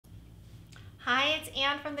Hi, it's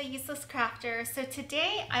Anne from The Useless Crafter. So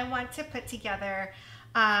today I want to put together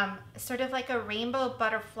sort of like a rainbow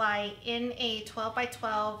butterfly in a 12 by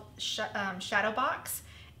 12 shadow box.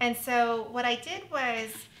 And so what I did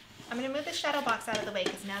was, I'm going to move the shadow box out of the way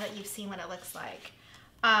because now that you've seen what it looks like.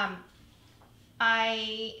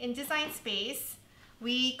 In Design Space,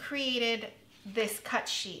 we created this cut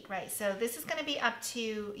sheet, right? So this is going to be up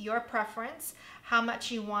to your preference, how much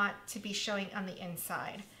you want to be showing on the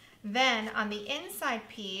inside. Then on the inside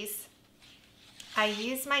piece, I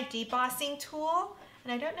used my debossing tool,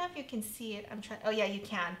 and I don't know if you can see it. Oh yeah, you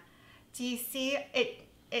can. Do you see it?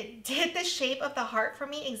 It did the shape of the heart for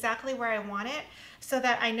me exactly where I want it, so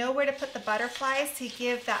that I know where to put the butterflies to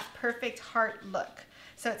give that perfect heart look.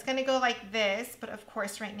 So it's gonna go like this, but of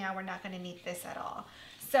course right now we're not gonna need this at all.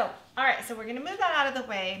 So, all right, so we're gonna move that out of the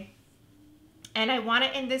way. And I want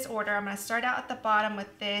it in this order. I'm gonna start out at the bottom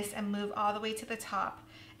with this and move all the way to the top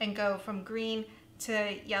and go from green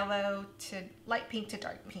to yellow to light pink to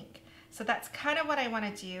dark pink. So that's kind of what I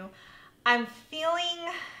wanna do. I'm feeling,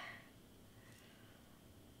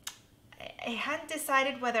 I hadn't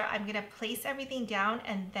decided whether I'm gonna place everything down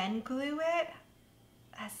and then glue it.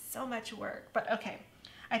 That's so much work, but okay.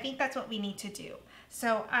 I think that's what we need to do.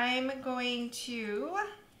 So I'm going to,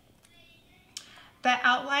 the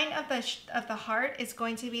outline of the heart is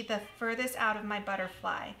going to be the furthest out of my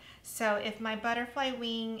butterfly. So if my butterfly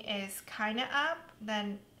wing is kind of up,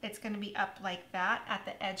 then it's going to be up like that at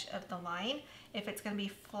the edge of the line. If it's going to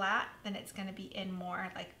be flat, then it's going to be in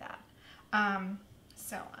more like that.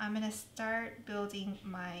 So I'm going to start building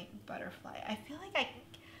my butterfly. I feel like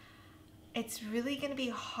it's really going to be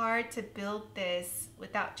hard to build this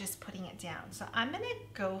without just putting it down. So I'm going to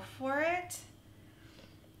go for it.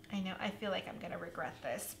 I know, I feel like I'm going to regret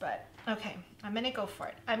this, but okay, I'm going to go for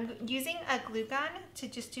it. I'm using a glue gun to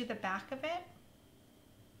just do the back of it.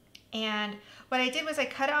 And what I did was I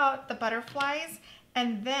cut out the butterflies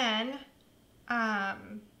and then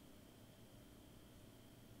I'm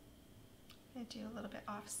going to do a little bit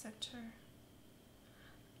off center.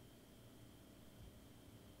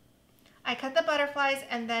 I cut the butterflies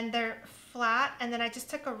and then they're flat, and then I just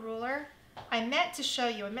took a ruler. I meant to show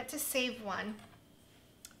you, I meant to save one,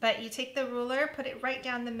 but you take the ruler, put it right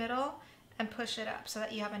down the middle and push it up so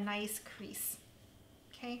that you have a nice crease.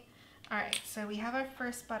 Okay, all right, so we have our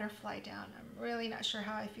first butterfly down. I'm really not sure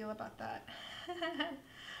how I feel about that.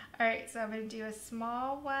 All right, so I'm gonna do a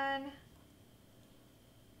small one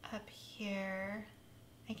up here.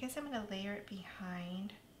 I guess I'm gonna layer it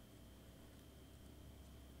behind.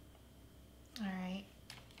 All right,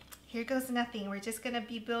 here goes nothing. We're just gonna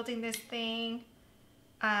be building this thing.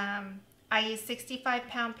 I use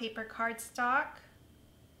 65-pound paper cardstock.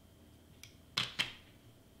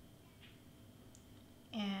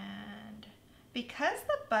 And because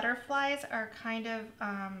the butterflies are kind of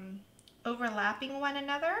overlapping one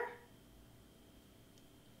another,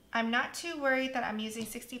 I'm not too worried that I'm using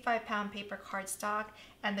 65-pound paper cardstock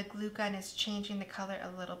and the glue gun is changing the color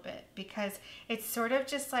a little bit, because it's sort of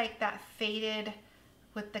just like that faded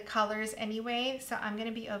with the colors anyway, so I'm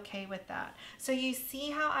gonna be okay with that. So you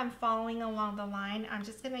see how I'm following along the line. I'm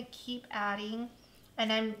just gonna keep adding,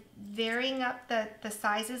 and I'm varying up the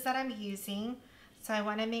sizes that I'm using. So I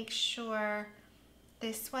wanna make sure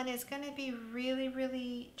this one is gonna be really,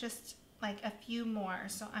 really just like a few more.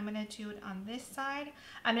 So I'm gonna do it on this side.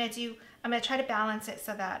 I'm gonna try to balance it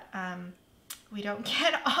so that we don't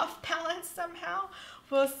get off balance somehow.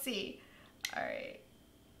 We'll see. All right.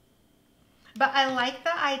 But I like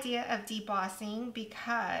the idea of debossing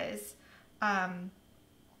because, and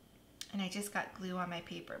I just got glue on my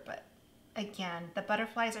paper, but again, the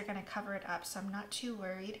butterflies are gonna cover it up, so I'm not too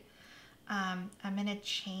worried. I'm gonna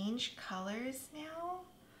change colors now.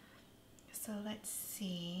 So let's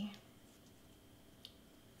see.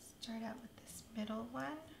 Start out with this middle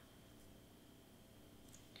one.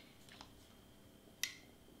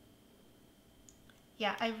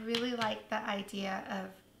 Yeah, I really like the idea of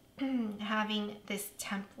having this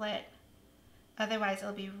template. Otherwise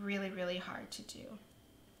it'll be really, really hard to do.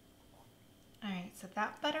 All right, so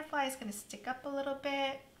that butterfly is going to stick up a little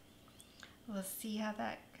bit. We'll see how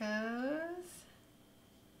that goes.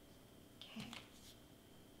 Okay.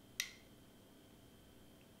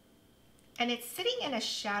 And it's sitting in a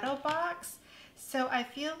shadow box, so I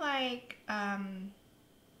feel like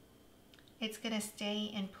it's going to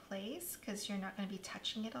stay in place because you're not going to be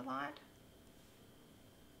touching it a lot.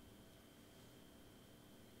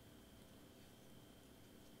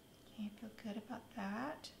 I feel good about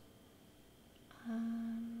that.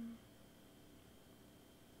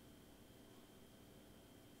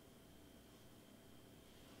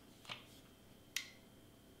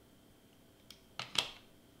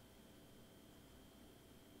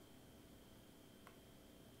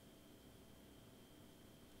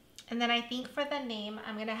 And then I think for the name,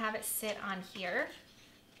 I'm gonna have it sit on here.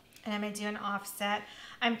 And I'm gonna do an offset.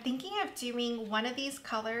 I'm thinking of doing one of these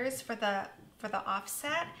colors for the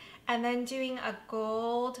offset, and then doing a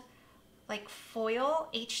gold like foil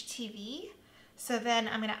HTV. So then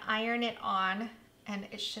I'm gonna iron it on and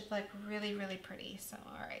it should look really, really pretty. So,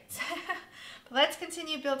 all right. But let's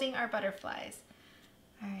continue building our butterflies.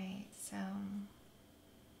 All right, so.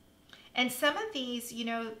 And some of these, you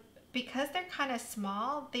know, because they're kind of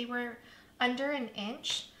small, they were under an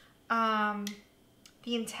inch.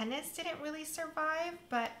 The antennas didn't really survive,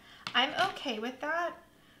 but I'm okay with that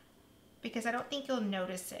because I don't think you'll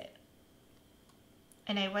notice it.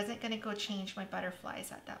 And I wasn't going to go change my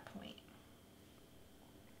butterflies at that point.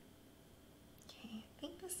 Okay, I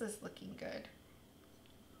think this is looking good.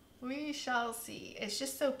 We shall see. It's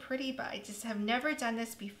just so pretty, but I just have never done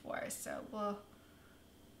this before, so we'll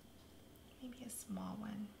maybe a small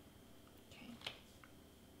one.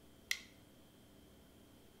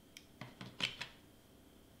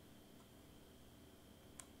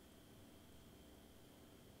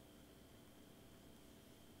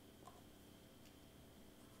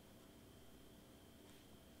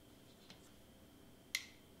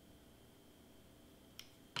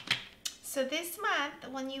 So this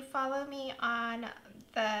month, when you follow me on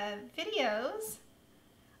the videos,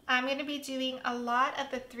 I'm going to be doing a lot of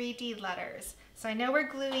the 3D letters. So I know we're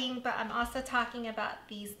gluing, but I'm also talking about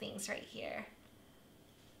these things right here,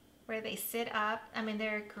 where they sit up. I mean,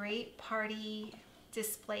 they're a great party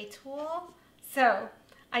display tool. So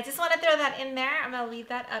I just want to throw that in there. I'm going to leave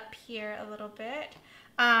that up here a little bit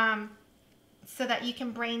so that you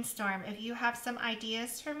can brainstorm. If you have some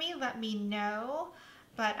ideas for me, let me know.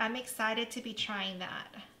 But I'm excited to be trying that.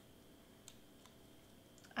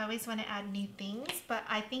 I always want to add new things, but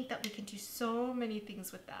I think that we can do so many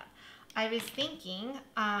things with that. I was thinking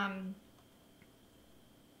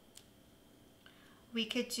we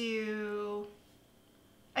could do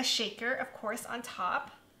a shaker, of course, on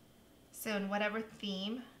top. So in whatever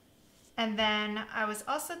theme. And then I was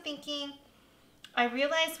also thinking, I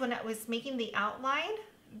realized when I was making the outline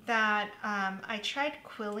that I tried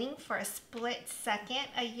quilling for a split second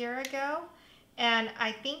a year ago, and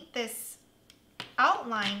I think this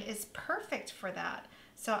outline is perfect for that.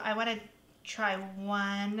 So I want to try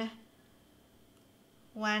one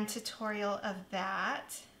tutorial of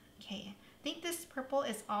that. Okay, I think this purple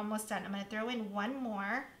is almost done. I'm going to throw in one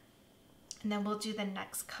more, and then we'll do the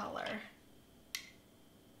next color.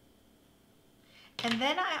 And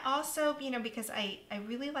then I also, you know, because I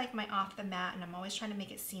really like my off the mat and I'm always trying to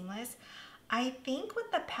make it seamless, I think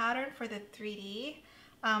with the pattern for the 3D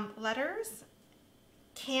letters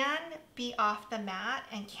can be off the mat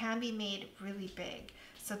and can be made really big.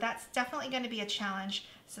 So that's definitely going to be a challenge.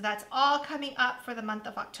 So that's all coming up for the month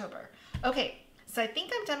of October. Okay, so I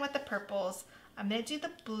think I'm done with the purples. I'm going to do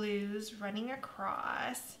the blues running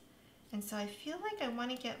across. And so I feel like I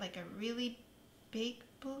want to get like a really big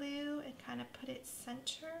blue and kind of put it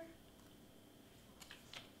center.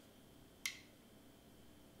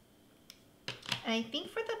 And I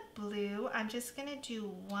think for the blue, I'm just going to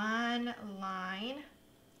do one line.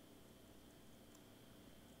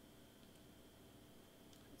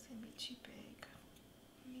 It's going to be too big.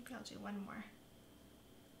 Maybe I'll do one more.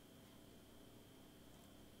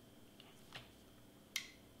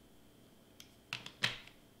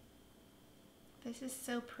 This is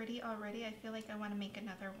so pretty already. I feel like I want to make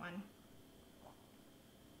another one.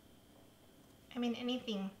 I mean,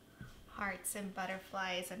 anything hearts and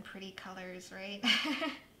butterflies and pretty colors, right?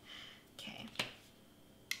 Okay.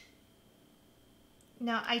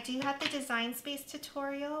 Now, I do have the Design Space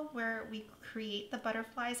tutorial where we create the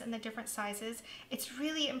butterflies in the different sizes. It's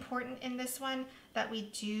really important in this one that we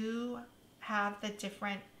do have the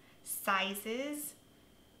different sizes.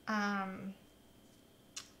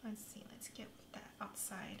 Let's see, let's get that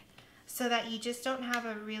outside. So that you just don't have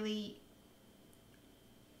a really,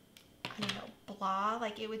 I don't know, blah.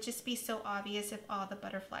 Like it would just be so obvious if all the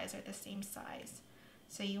butterflies are the same size.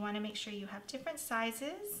 So you want to make sure you have different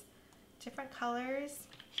sizes, different colors.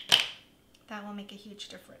 That will make a huge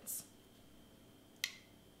difference.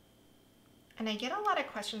 And I get a lot of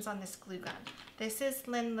questions on this glue gun. This is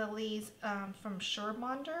Lynn Lily's from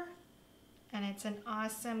Shurmonder, and it's an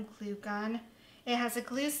awesome glue gun. It has a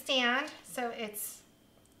glue stand, so it's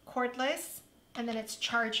cordless, and then it's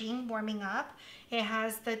charging, warming up. It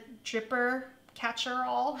has the dripper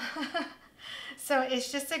catcher-all. So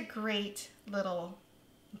it's just a great little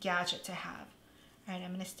gadget to have. All right,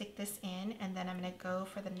 I'm going to stick this in, and then I'm going to go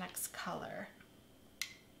for the next color.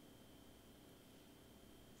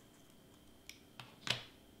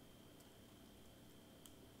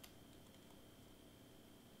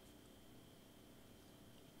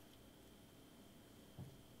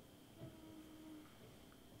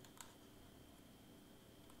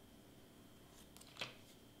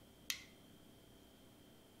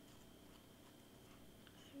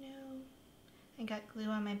 got glue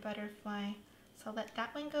on my butterfly. So I'll let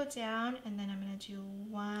that one go down, and then I'm going to do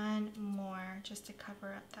one more just to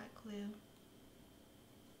cover up that glue.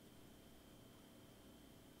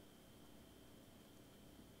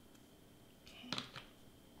 Okay.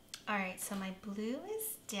 All right, so my blue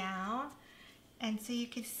is down, and so you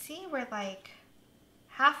can see we're like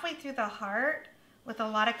halfway through the heart with a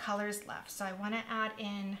lot of colors left. So I want to add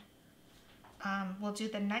in, we'll do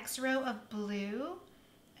the next row of blue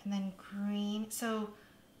and then green. So,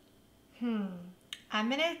 I'm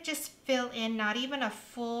gonna just fill in not even a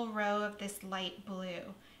full row of this light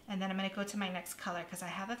blue. And then I'm gonna go to my next color because I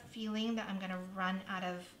have a feeling that I'm gonna run out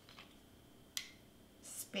of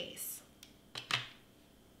space.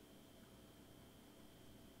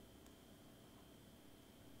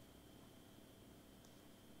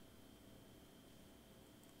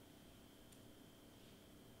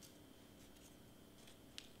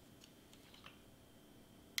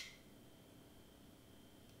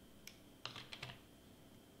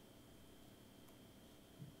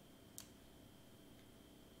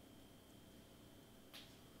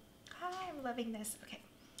 I'm loving this. Okay.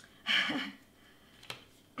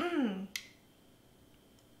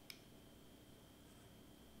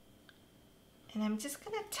 And I'm just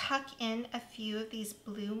going to tuck in a few of these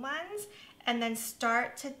blue ones and then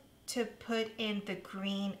start to put in the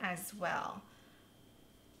green as well.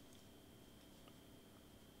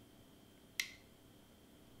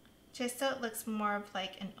 Just so it looks more of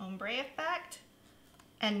like an ombre effect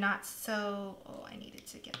and not so, oh, I needed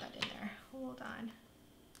to get that in there. Hold on.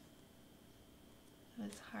 It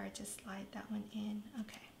was hard to slide that one in.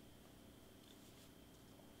 Okay.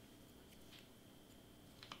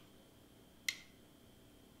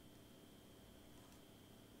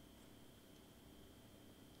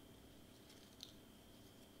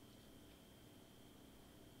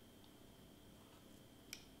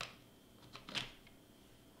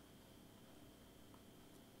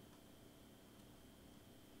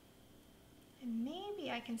 And maybe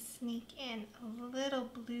I can sneak in a little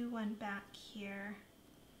blue one back here.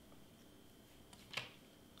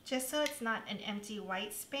 Just so it's not an empty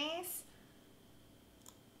white space.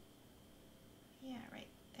 Yeah, right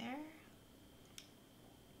there.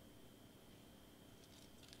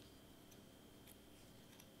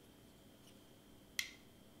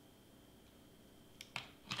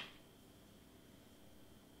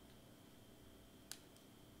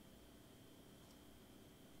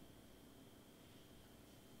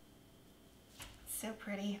 So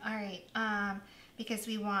pretty. All right, because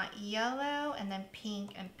we want yellow and then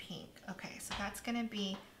pink and pink. Okay, so that's gonna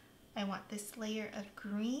be, I want this layer of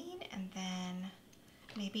green and then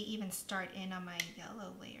maybe even start in on my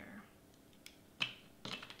yellow layer.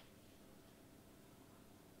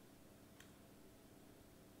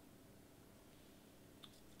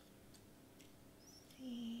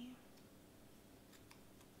 See.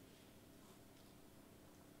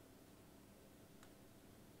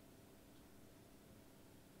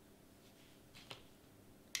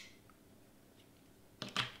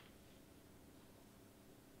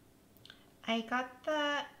 I got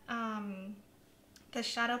the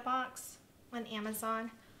shadow box on Amazon.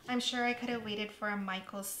 I'm sure I could have waited for a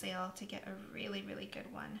Michael's sale to get a really, really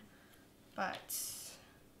good one, but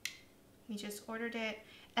we just ordered it.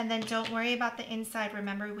 And then don't worry about the inside.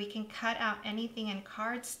 Remember, we can cut out anything in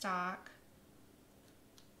cardstock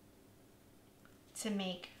to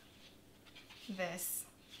make this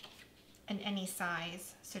in any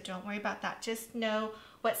size. So don't worry about that. Just know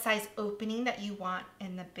what size opening that you want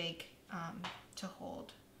in the big to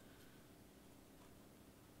hold.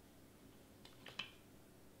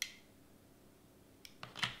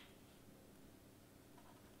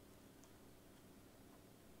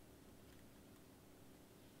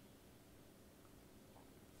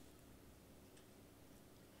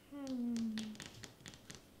 So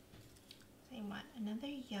I want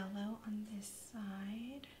another yellow on this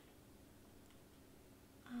side.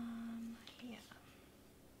 Yeah.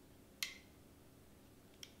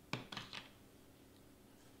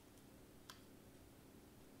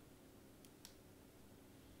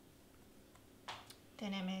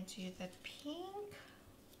 Then I'm going to do the pink.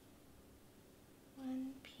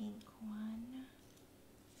 One pink one.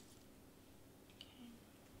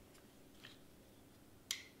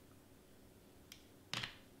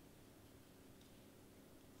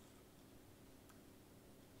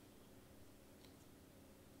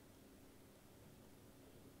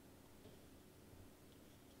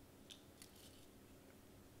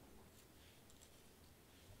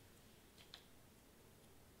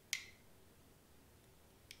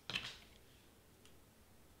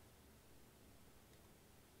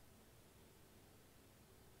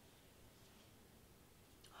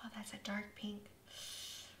 it's a dark pink.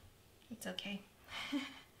 It's okay.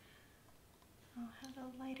 I'll have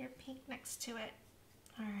a lighter pink next to it.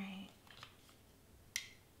 All right.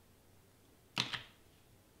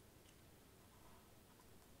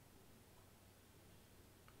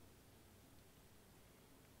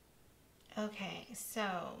 Okay,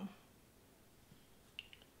 so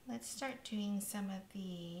let's start doing some of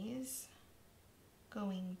these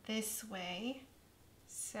going this way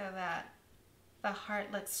so that the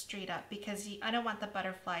heart looks straight up, because I don't want the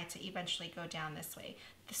butterfly to eventually go down this way.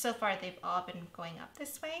 So far they've all been going up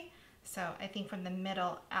this way, so I think from the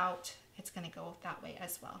middle out it's going to go that way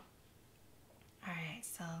as well. All right,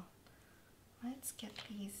 so let's get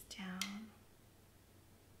these down.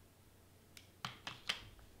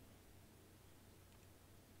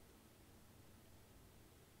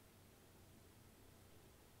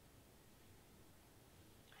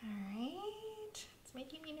 It's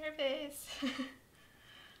making me nervous.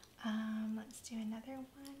 Let's do another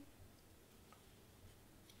one.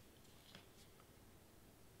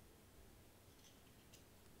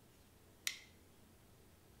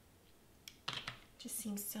 Just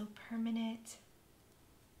seems so permanent.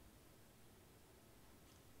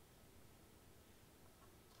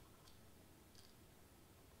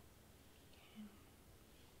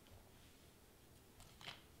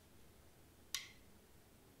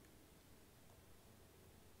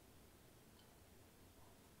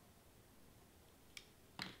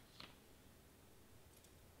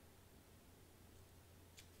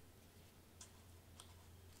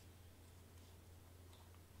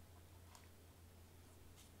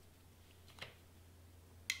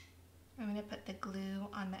 I'm going to put the glue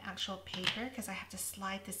on the actual paper because I have to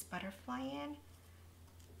slide this butterfly in.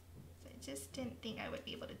 I just didn't think I would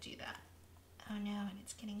be able to do that. Oh no, and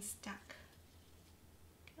it's getting stuck.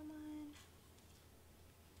 Come on.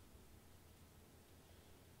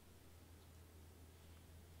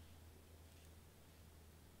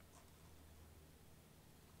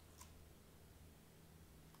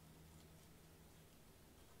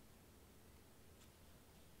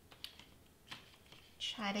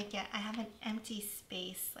 Try to get, I have an empty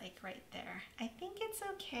space like right there. I think it's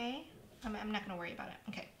okay. I'm not gonna worry about it.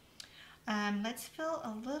 Okay. Let's fill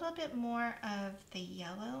a little bit more of the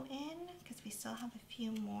yellow in because we still have a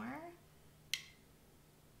few more.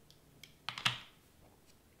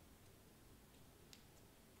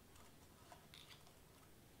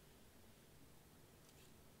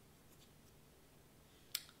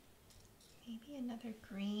 Maybe another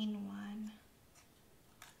green one.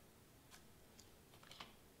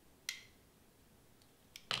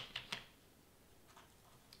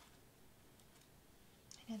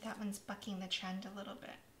 I know that one's bucking the trend a little bit.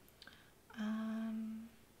 And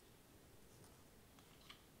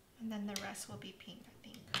then the rest will be pink, I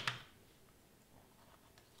think.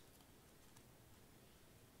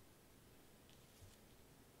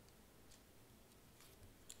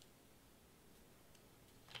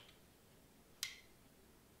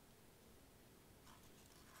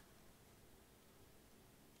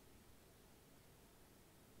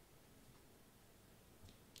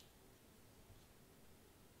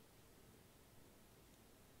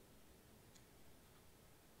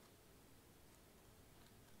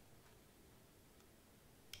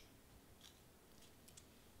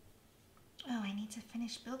 Oh, I need to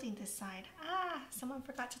finish building this side. Ah, someone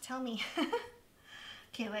forgot to tell me.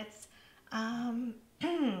 Okay, let's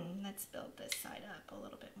let's build this side up a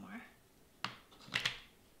little bit more.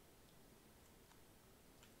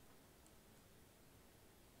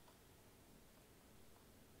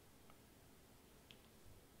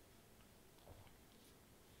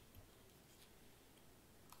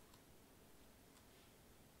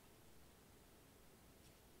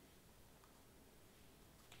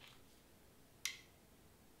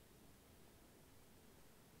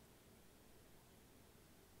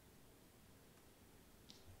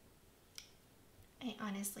 I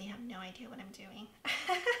honestly have no idea what I'm doing.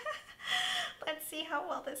 Let's see how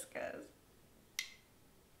well this goes.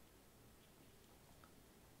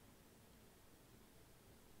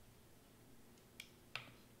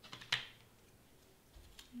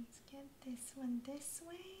 Let's get this one this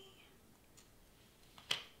way.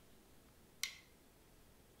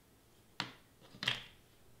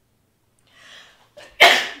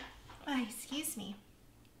 Oh, excuse me.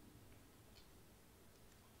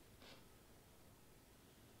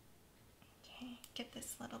 Okay, get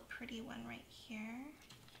this little pretty one right here.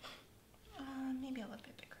 Maybe a little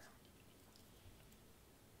bit bigger.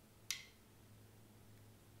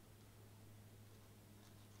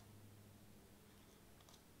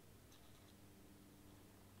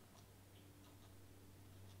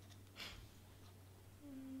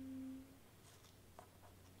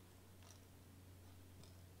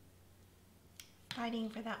 fighting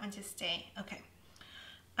for that one to stay. Okay.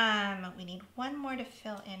 We need one more to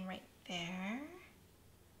fill in right there.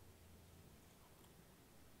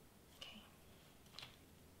 Okay.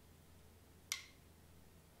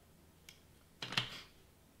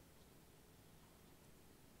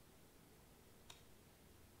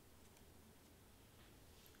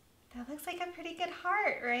 That looks like a pretty good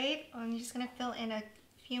heart, right? I'm just gonna fill in a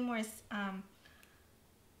few more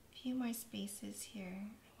spaces here.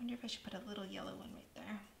 I wonder if I should put a little yellow one right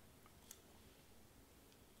there.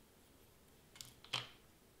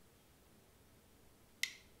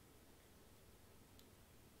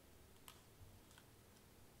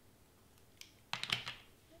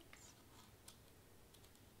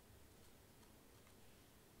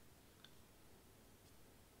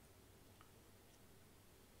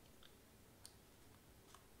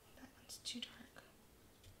 It's too dark.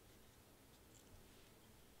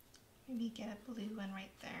 Maybe get a blue one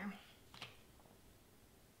right there.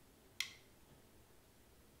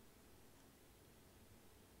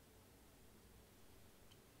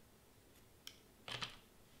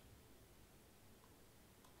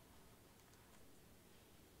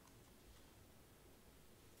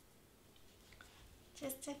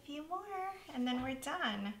 Just a few more and then we're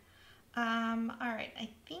done. All right, I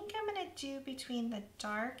think I'm gonna do between the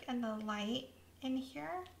dark and the light in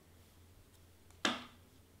here.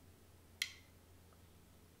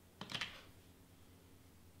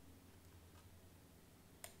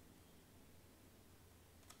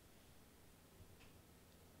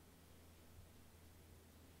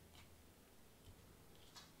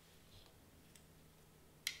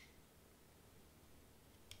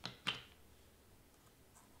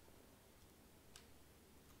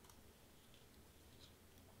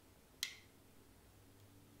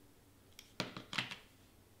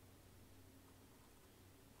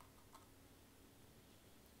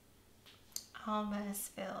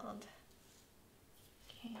 Almost filled.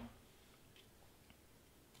 Okay.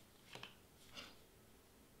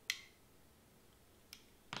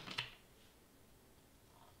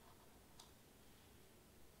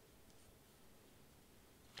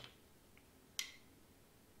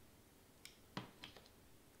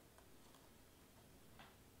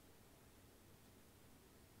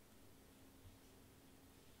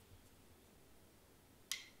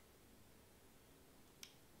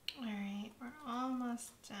 All right, we're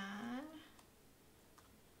almost done.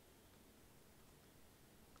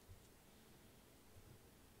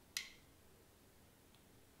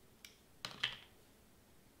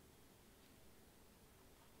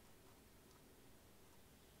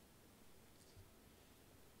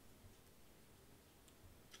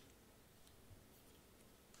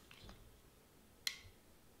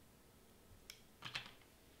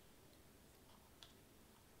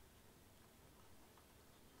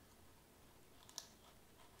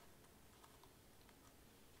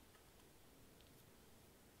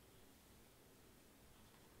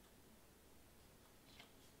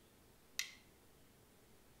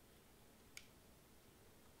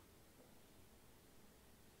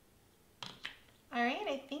 All right,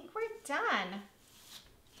 I think we're done.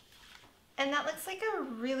 And that looks like a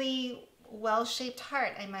really well-shaped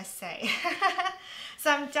heart, I must say.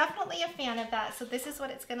 So I'm definitely a fan of that. So this is what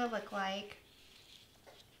it's gonna look like.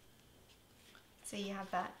 So you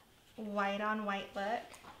have that white on white look.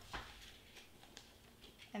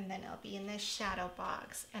 And then it'll be in this shadow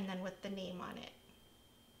box and then with the name on it.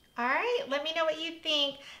 All right, let me know what you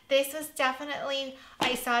think. This was definitely,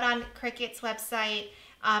 I saw it on Cricut's website.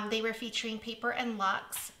 They were featuring Paper and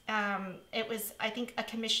Luxe. It was, I think, a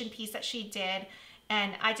commission piece that she did,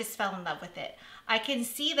 and I just fell in love with it. I can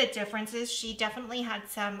see the differences. She definitely had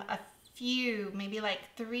a few, maybe like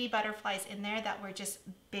 3 butterflies in there that were just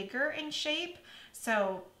bigger in shape.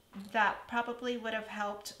 So that probably would have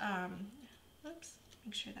helped. Oops,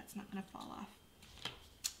 make sure that's not gonna fall off.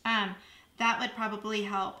 That would probably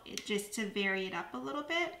help just to vary it up a little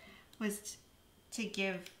bit, was to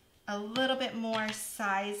give a little bit more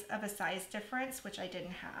size difference, which I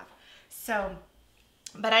didn't have. So,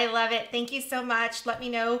 but I love it. Thank you so much. Let me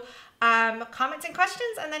know comments and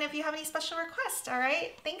questions, and then if you have any special requests. All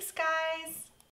right, thanks guys.